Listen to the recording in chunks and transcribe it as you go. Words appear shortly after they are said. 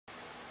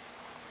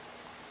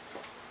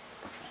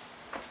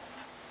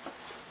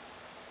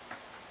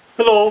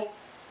Hello,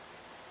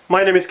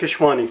 my name is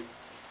Keshwani.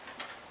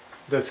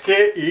 That's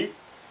K-E-S-H-W-A-N-I,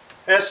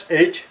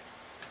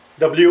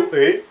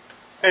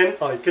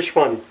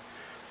 Keshwani.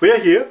 We are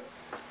here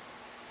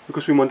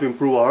because we want to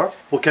improve our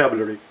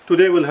vocabulary.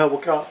 Today we'll have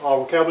our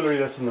vocabulary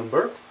lesson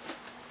number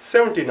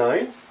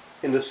 79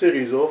 in the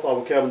series of our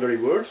vocabulary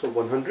words of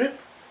 100.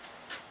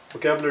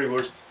 Vocabulary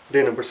words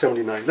day number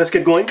 79. Let's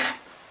get going.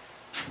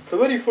 The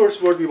very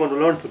first word we want to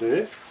learn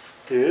today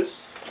is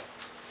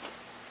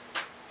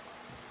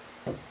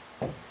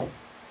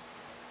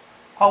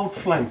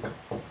outflank.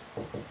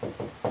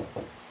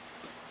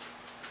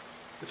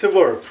 It's a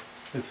verb.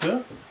 It's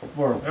a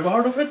verb. Ever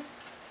heard of it?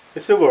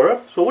 It's a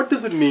verb. So what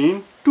does it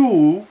mean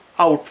to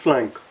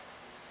outflank?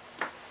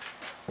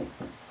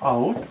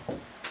 Out.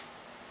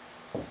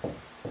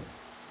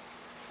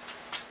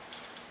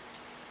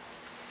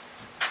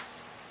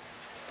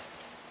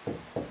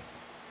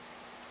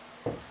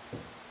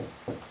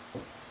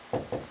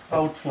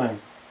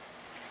 Outflank.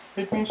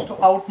 It means to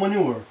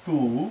outmaneuver.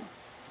 To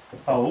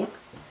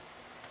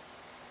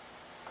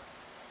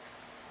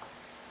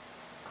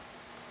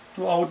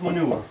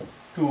outmaneuver,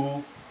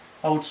 to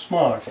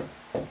outsmart,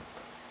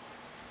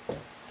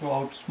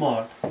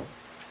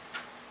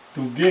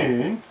 to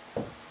gain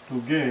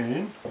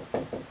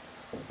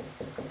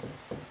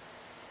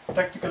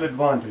tactical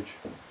advantage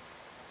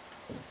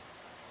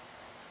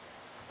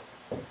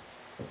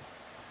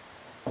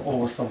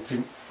over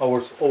something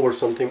or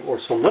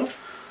someone.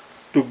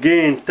 To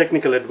gain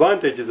technical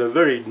advantage is a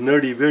very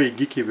nerdy, very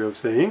geeky way of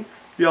saying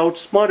you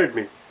outsmarted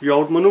me, you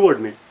outmaneuvered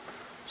me.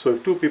 So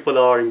if two people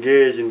are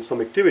engaged in some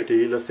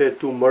activity, let's say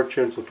two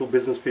merchants or two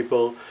business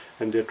people,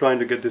 and they're trying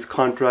to get this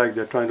contract,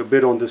 they're trying to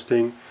bid on this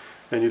thing,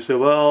 and you say,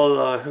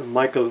 well,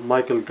 Michael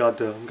got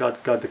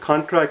the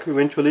contract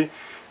eventually.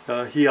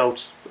 He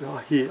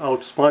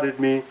outsmarted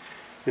me.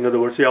 In other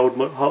words, he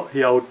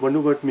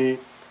outmaneuvered me.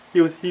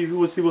 He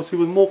was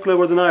more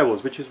clever than I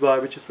was, which is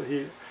why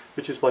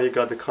he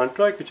got the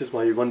contract, which is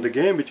why he won the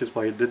game, which is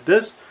why he did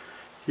this.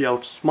 He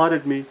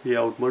outsmarted me. He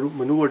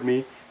outmaneuvered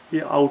me. He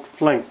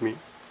outflanked me.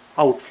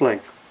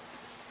 Outflank.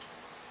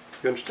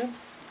 You understand?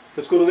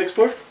 Let's go to the next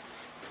word.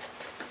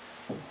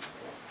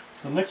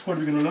 The next word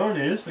we're going to learn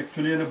is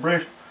actually an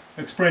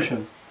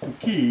expression. To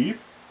keep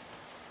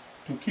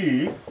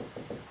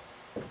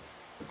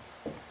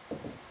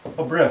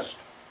abreast.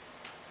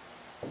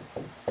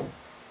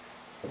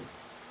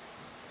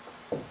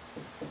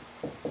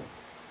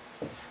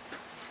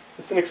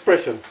 It's an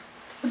expression.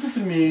 What does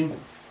it mean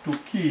to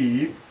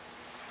keep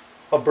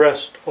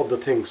abreast of the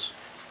things?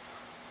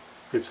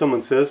 If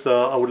someone says,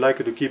 I would like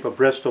you to keep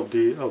abreast of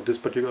this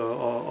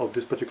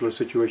particular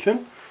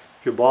situation,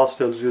 if your boss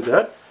tells you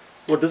that,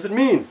 what does it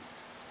mean?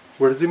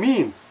 What does it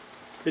mean?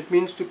 It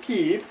means to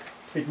keep.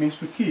 It means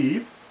to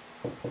keep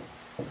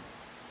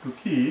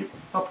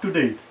up to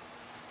date.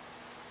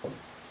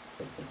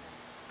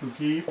 To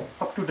keep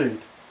up to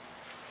date.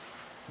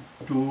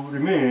 To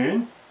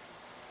remain.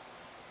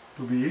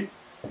 To be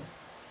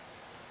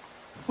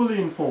fully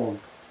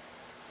informed.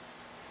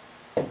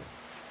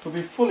 To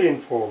be fully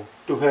informed,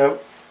 to have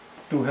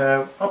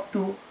up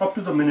to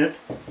the minute,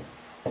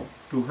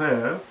 to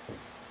have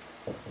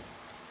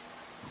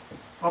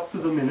up to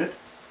the minute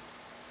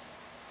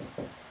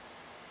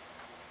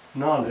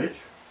knowledge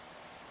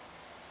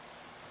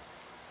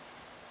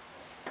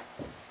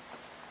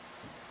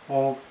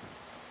of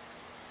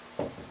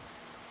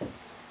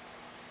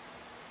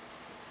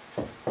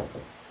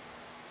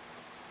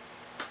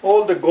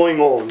all the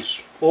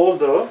going-ons, all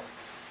the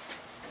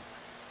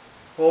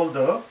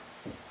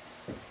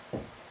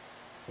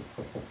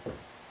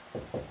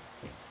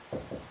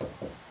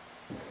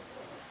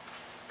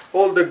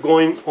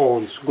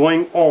going-ons.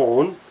 Going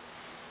on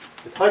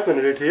is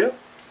hyphenated here,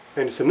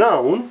 and it's a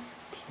noun.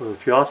 So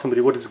if you ask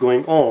somebody what is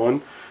going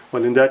on,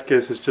 well, in that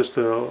case, it's just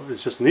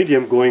an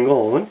idiom. Going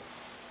on.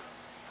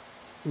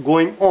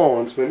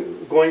 Going-ons.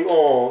 When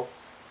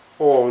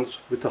going-ons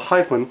with a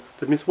hyphen,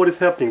 that means what is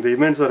happening. The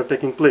events that are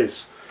taking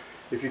place.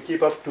 If you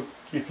keep up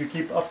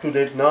to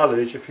date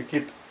knowledge, if you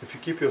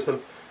keep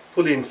yourself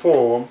fully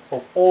informed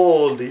of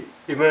all the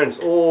events,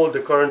 all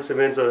the current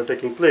events that are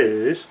taking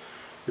place,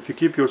 if you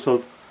keep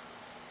yourself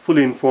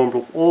fully informed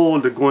of all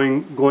the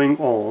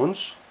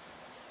going-ons,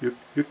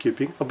 you're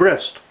keeping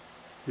abreast.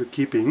 You're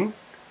keeping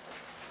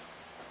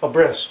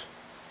abreast.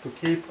 To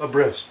keep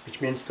abreast, which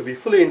means to be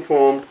fully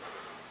informed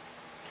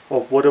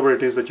of whatever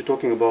it is that you're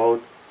talking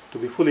about, to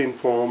be fully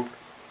informed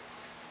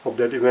of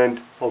that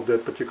event, of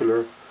that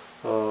particular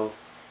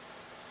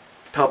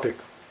topic.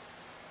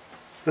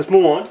 Let's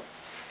move on.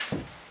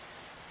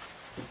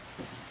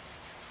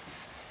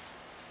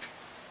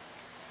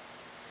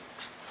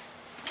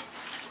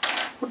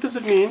 What does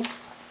it mean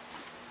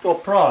to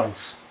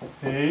apprise?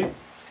 A-P-P-R-I-S-E.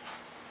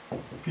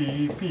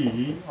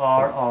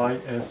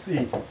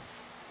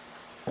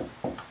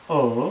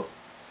 A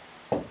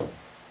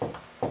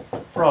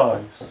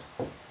prize.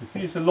 You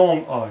see, it's a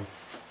long I.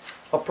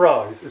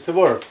 Apprise. It's a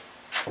verb.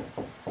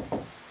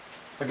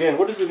 Again,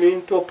 what does it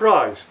mean to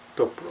apprise?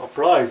 To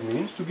apprise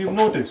means to give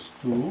notice.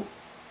 To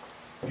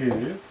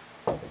give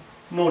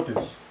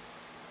notice.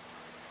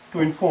 To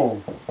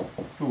inform.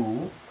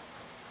 To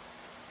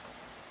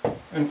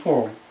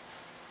inform.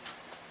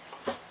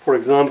 For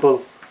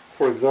example,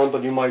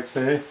 you might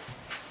say,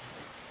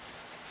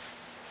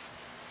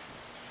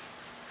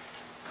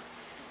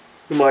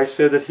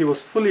 that he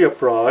was fully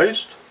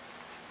apprised.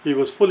 He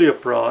was fully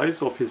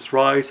apprised of his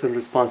rights and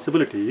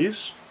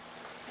responsibilities.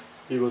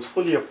 He was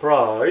fully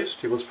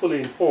apprised. He was fully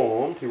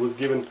informed. He was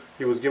given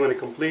a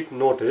complete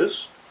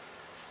notice.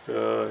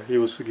 He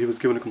was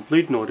given a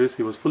complete notice.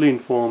 He was fully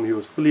informed. He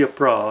was fully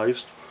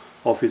apprised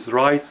of his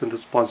rights and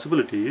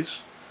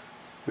responsibilities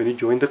when he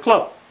joined the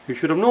club. He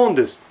should have known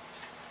this.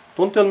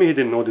 Don't tell me he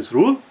didn't know this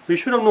rule. He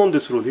should have known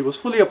this rule. He was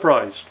fully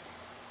apprised.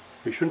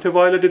 He shouldn't have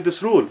violated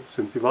this rule.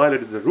 Since he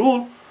violated the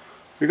rule,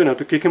 we're going to have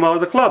to kick him out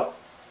of the club.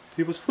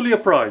 He was fully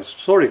apprised.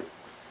 Sorry.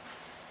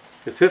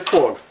 It's his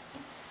fault.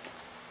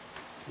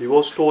 He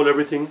was told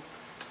everything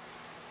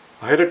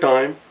ahead of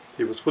time.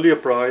 He was fully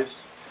apprised.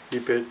 He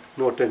paid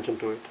no attention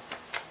to it.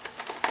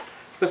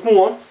 Let's move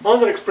on.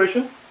 Another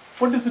expression.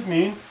 What does it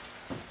mean?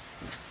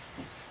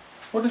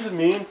 What does it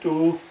mean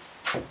to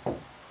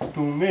make a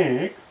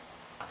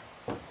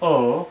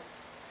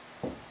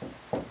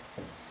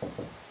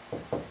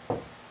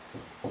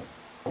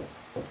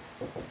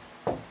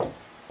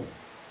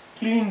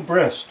clean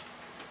breast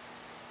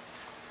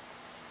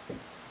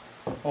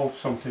of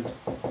something?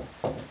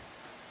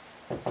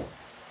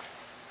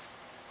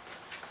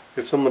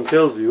 If someone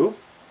tells you,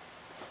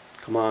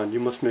 come on, you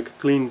must make a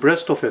clean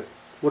breast of it.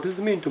 What does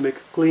it mean to make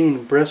a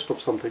clean breast of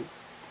something?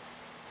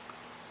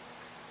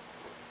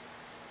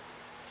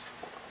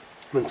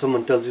 When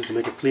someone tells you to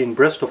make a clean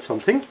breast of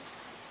something,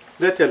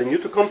 they're telling you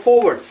to come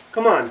forward.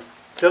 Come on,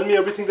 tell me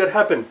everything that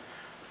happened.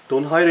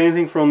 Don't hide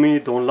anything from me.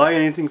 Don't lie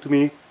anything to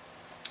me.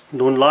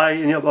 Don't lie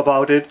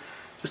about it.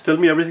 Just tell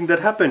me everything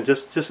that happened.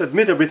 Just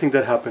admit everything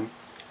that happened.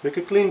 Make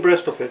a clean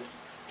breast of it.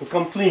 To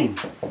come clean.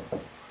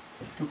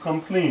 To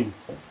come clean.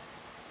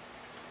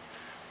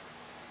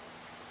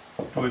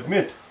 To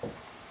admit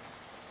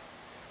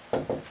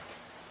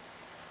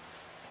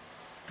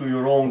to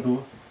your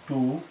wrongdoing,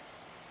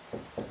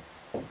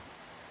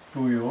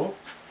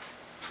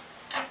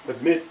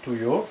 admit to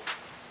your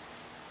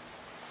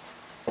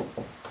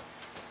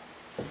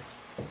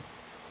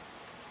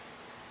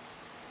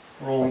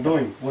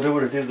wrongdoing.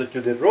 Whatever it is that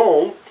you did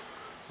wrong,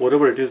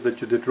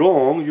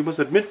 you must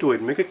admit to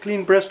it. Make a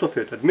clean breast of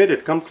it. Admit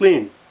it. Come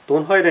clean.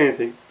 Don't hide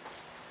anything.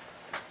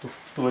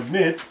 To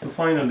admit, to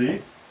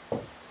finally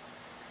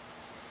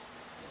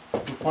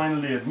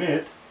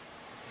admit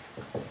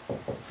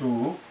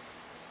to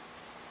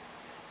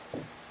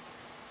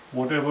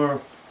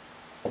whatever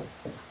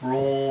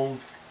wrong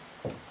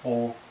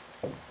or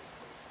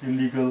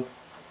illegal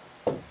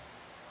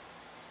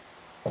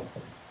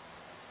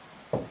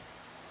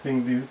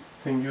thing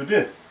you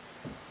did.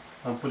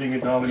 I'm putting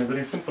it now in a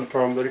very simple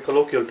term, very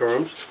colloquial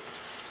terms.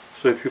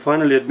 So if you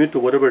finally admit to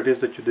whatever it is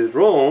that you did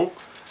wrong,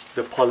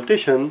 the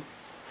politician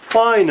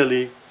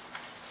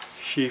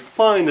she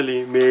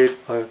finally made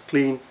a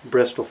clean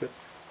breast of it.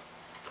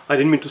 I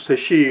didn't mean to say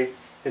she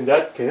in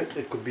that case,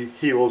 it could be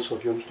he also,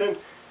 do you understand?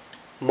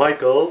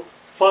 Michael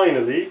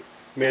finally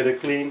made a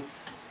clean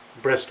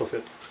breast of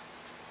it.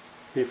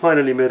 He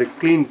finally made a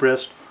clean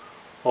breast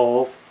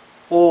of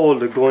all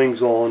the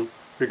goings on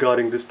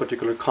regarding this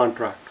particular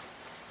contract.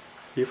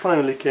 He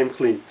finally came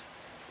clean.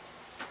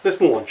 Let's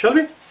move on, shall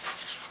we?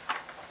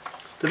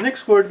 The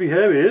next word we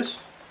have is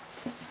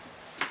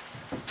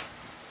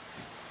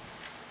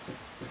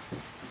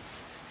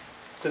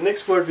a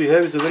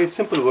very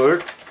simple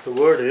word. The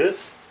word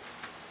is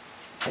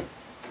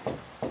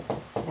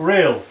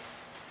rail.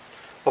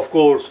 Of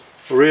course,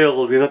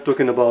 rail, we're not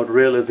talking about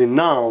rail as in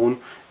noun.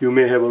 You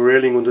may have a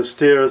railing on the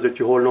stairs that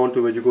you hold on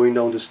to when you're going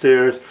down the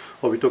stairs,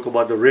 or we talk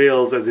about the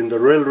rails as in the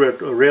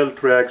rail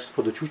tracks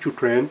for the choo-choo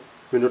train.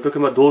 We're not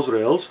talking about those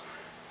rails.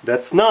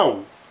 That's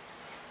noun.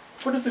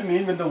 What does it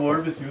mean when the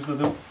word is used as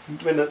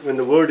when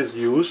the word is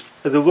used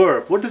as a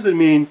verb? What does it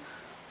mean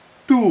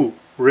to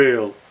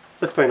rail?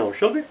 Let's find out,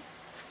 shall we?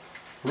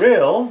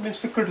 Rail means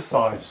to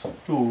criticize.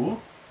 To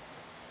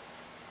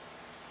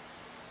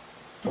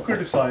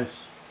criticize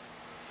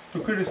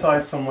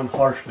someone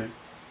harshly.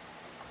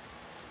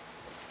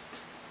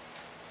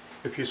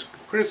 If you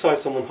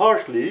criticize someone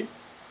harshly,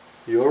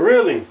 you're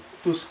railing.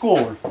 To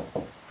scold.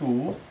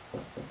 To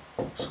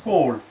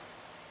scold.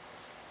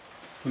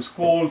 To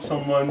scold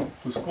someone.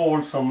 To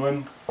scold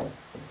someone.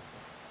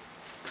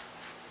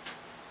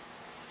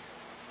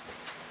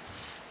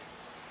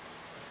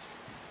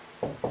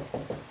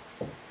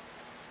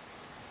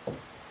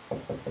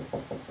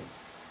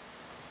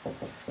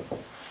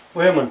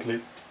 Vehemently.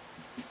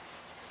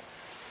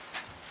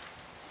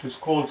 To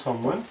scold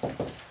someone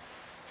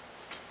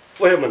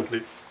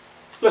vehemently.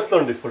 Let's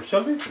learn this word,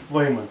 shall we?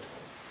 Vehement.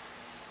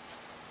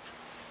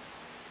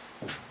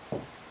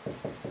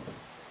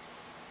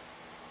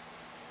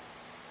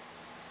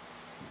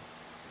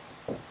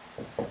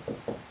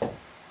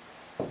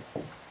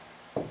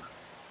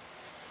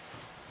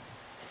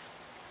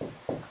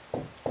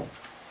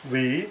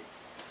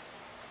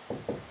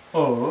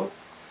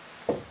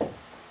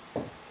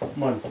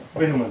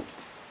 Vehement.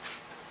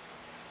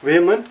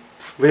 Vehement,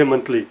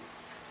 vehemently.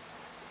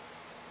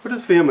 What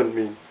does vehement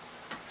mean?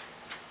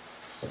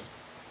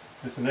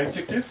 It's an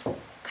adjective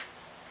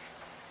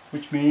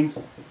which means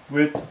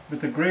with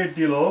a great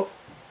deal of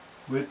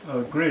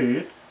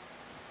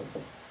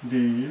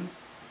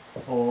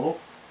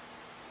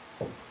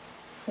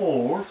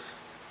force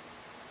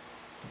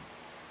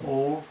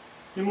or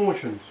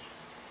emotions.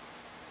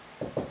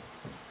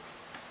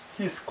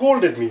 He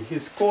scolded me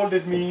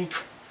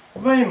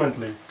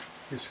vehemently.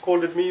 He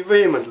scolded me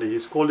vehemently. He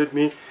scolded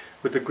me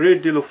with a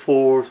great deal of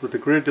force, with a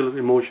great deal of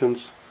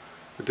emotions,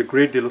 with a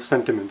great deal of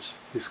sentiments.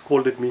 He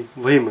scolded me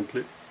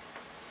vehemently.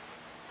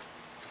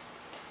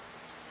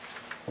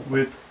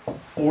 With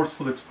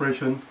forceful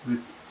expression,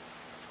 with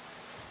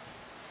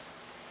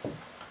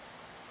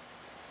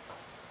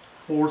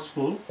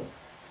forceful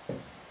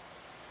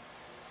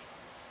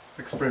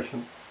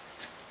expression.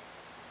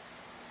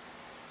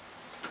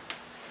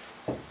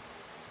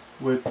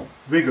 With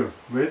vigor,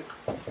 with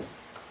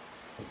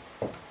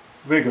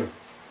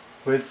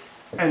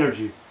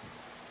energy,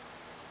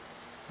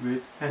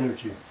 with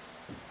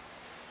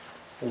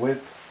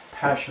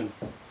passion.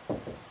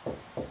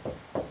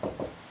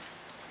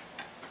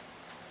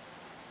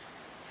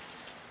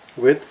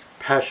 With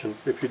passion.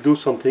 If you do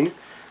something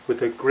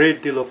with a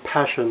great deal of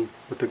passion,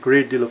 with a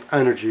great deal of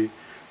energy,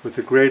 with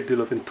a great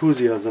deal of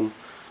enthusiasm,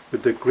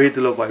 with a great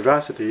deal of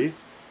vivacity,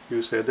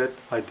 you say that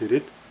I did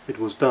it, it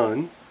was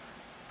done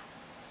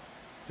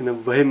in a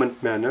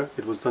vehement manner,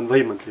 it was done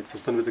vehemently, it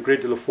was done with a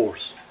great deal of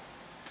force.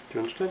 Do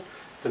you understand?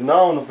 The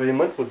noun of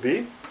vehement would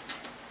be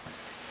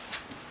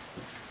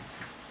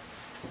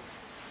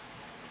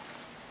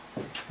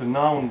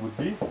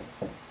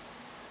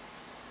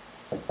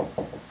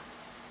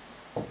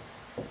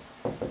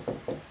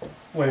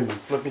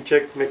vehemence. Let me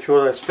check, make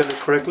sure I spell it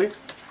correctly.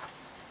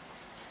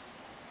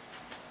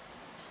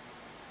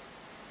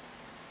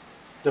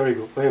 There you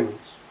go,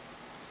 vehemence.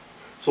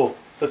 So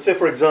let's say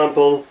for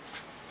example,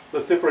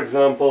 a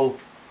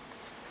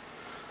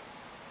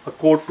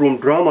courtroom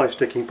drama is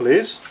taking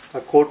place.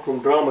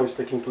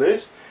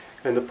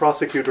 And the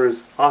prosecutor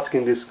is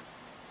asking this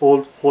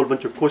whole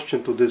bunch of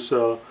questions to this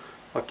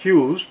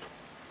accused.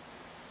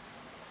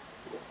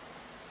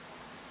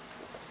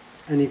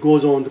 And he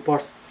goes on,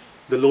 the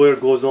lawyer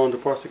goes on, the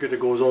prosecutor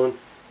goes on.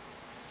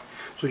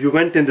 So you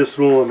went in this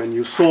room and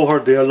you saw her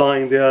there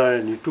lying there,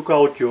 and you took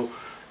out your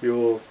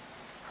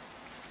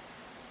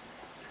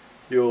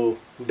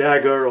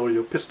dagger or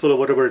your pistol or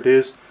whatever it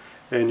is,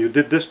 and you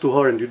did this to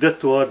her and you did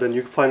to her, then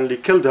you finally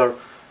killed her,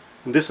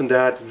 and this and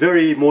that.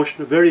 Very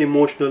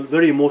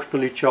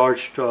emotionally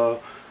charged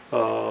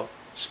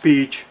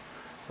speech,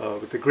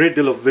 with a great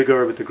deal of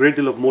vigor, with a great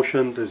deal of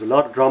motion. There's a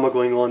lot of drama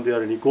going on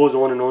there, and he goes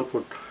on and on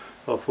for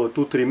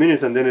 2-3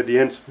 minutes, and then at the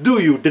end,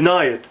 do you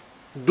deny it?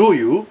 Do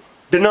you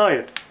deny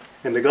it?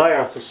 And the guy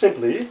answers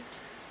simply,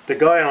 the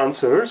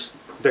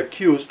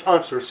accused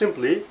answers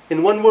simply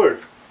in one word.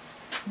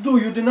 Do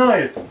you deny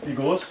it? He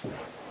goes,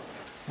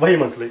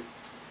 vehemently.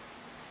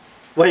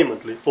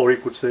 Or he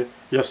could say,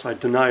 yes, I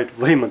deny it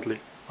vehemently.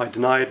 I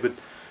deny it with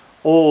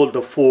all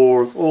the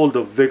force, all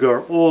the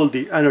vigor, all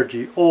the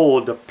energy,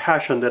 all the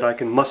passion that I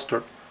can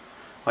muster.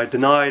 I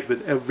deny it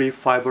with every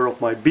fiber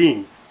of my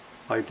being.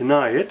 I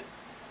deny it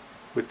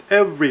with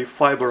every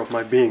fiber of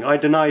my being. I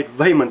deny it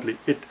vehemently.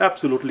 It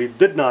absolutely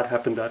did not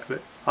happen that way.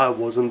 I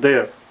wasn't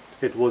there.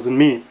 It wasn't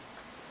me.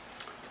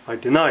 I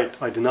deny it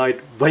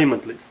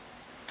vehemently.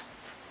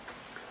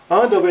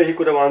 Another way he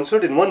could have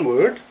answered in one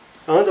word,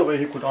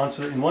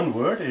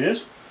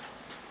 is,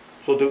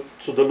 so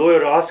the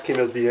lawyer asked him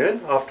at the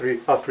end,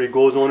 after he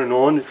goes on and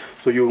on,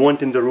 so you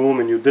went in the room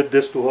and you did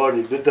this to her and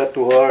you did that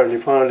to her and you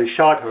finally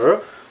shot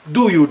her,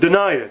 do you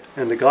deny it?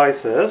 And the guy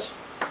says,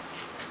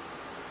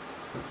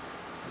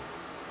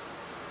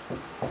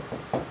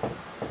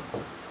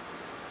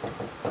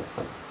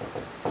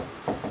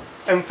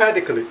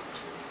 emphatically.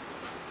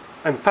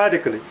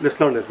 Let's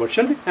learn that word,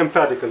 shall we?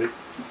 Emphatically.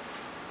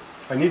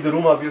 I need the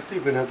room, obviously.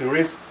 We're going to have to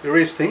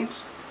erase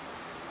things.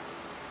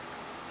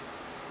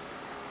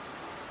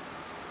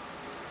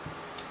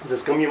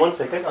 Just give me 1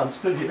 second. I'm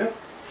still here.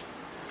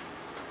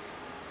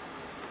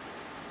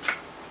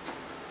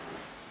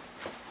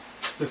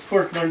 Let's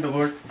first learn the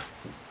word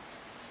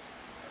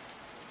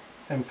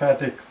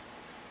emphatic.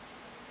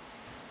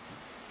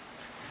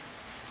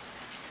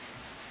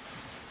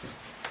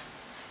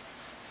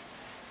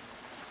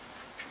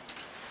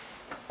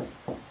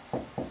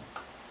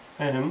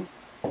 Emphatic.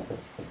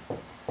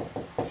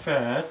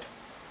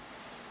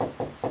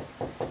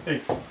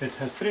 It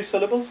has 3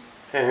 syllables.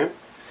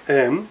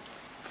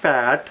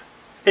 Emphatic.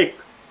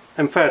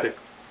 Emphatic.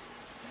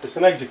 It's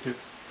an adjective.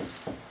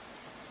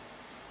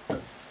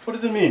 What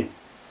does it mean?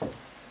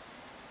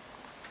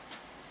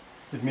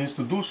 It means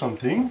to do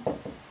something.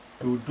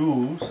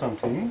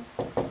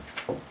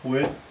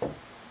 With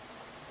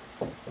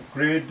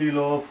great deal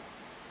of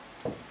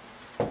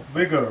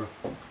vigor,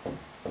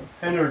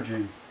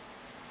 energy,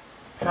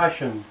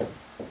 passion,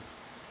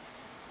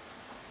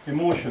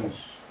 emotions,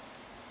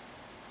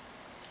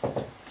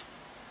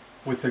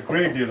 with a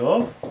great deal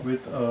of,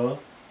 with a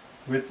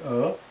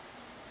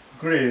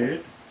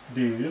great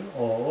deal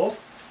of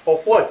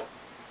what?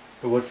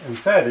 The word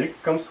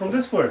emphatic comes from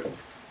this word.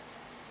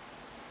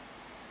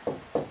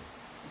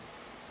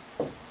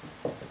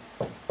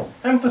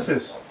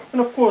 Emphasis.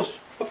 And of course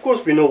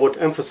we know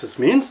what emphasis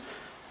means.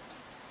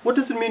 What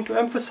does it mean to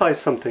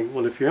emphasize something?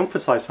 Well, if you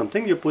emphasize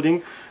something, you're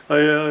putting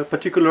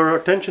particular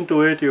attention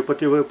to it, you're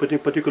putting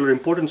particular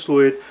importance to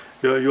it,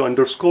 you're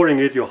underscoring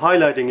it, you're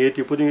highlighting it,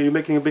 you're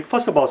making a big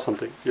fuss about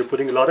something. You're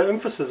putting a lot of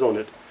emphasis on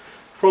it.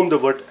 From the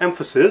word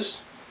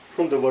emphasis,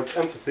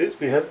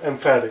 we have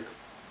emphatic.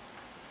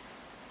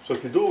 So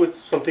if you do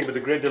something with a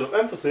great deal of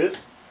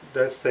emphasis,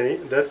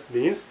 that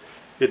means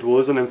it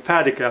was an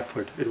emphatic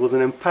effort. It was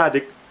an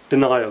emphatic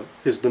denial.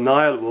 His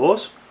denial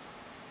was,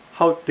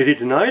 how did he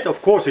deny it?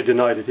 Of course he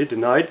denied it.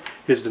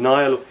 His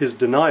denial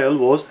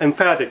was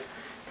emphatic.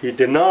 He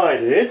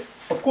denied it.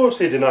 Of course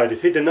he denied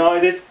it. He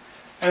denied it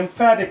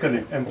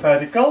emphatically.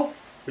 Emphatical,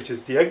 which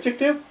is the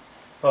adjective.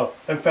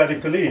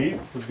 Emphatically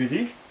would be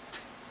the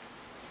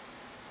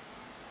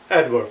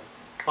adverb.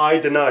 I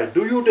denied.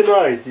 Do you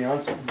deny?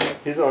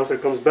 His answer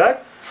comes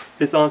back.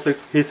 His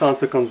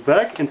answer comes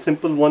back in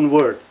simple one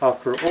word.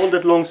 After all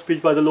that long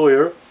speech by the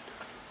lawyer,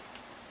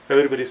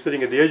 everybody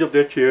sitting at the edge of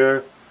their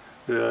chair.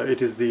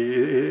 The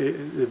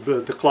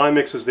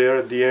climax is there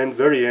at the end,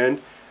 very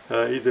end.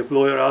 The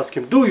lawyer asks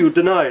him, "Do you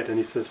deny it?" And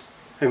he says,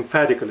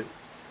 emphatically,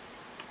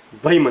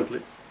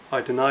 vehemently,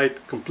 "I deny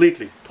it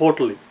completely,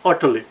 totally,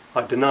 utterly.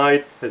 I deny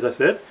it," as I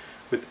said,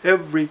 with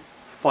every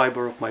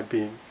fiber of my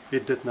being.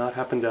 It did not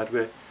happen that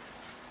way.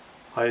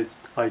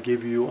 I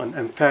give you an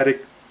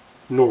emphatic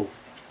no.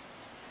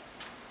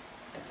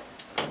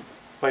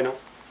 Bye now.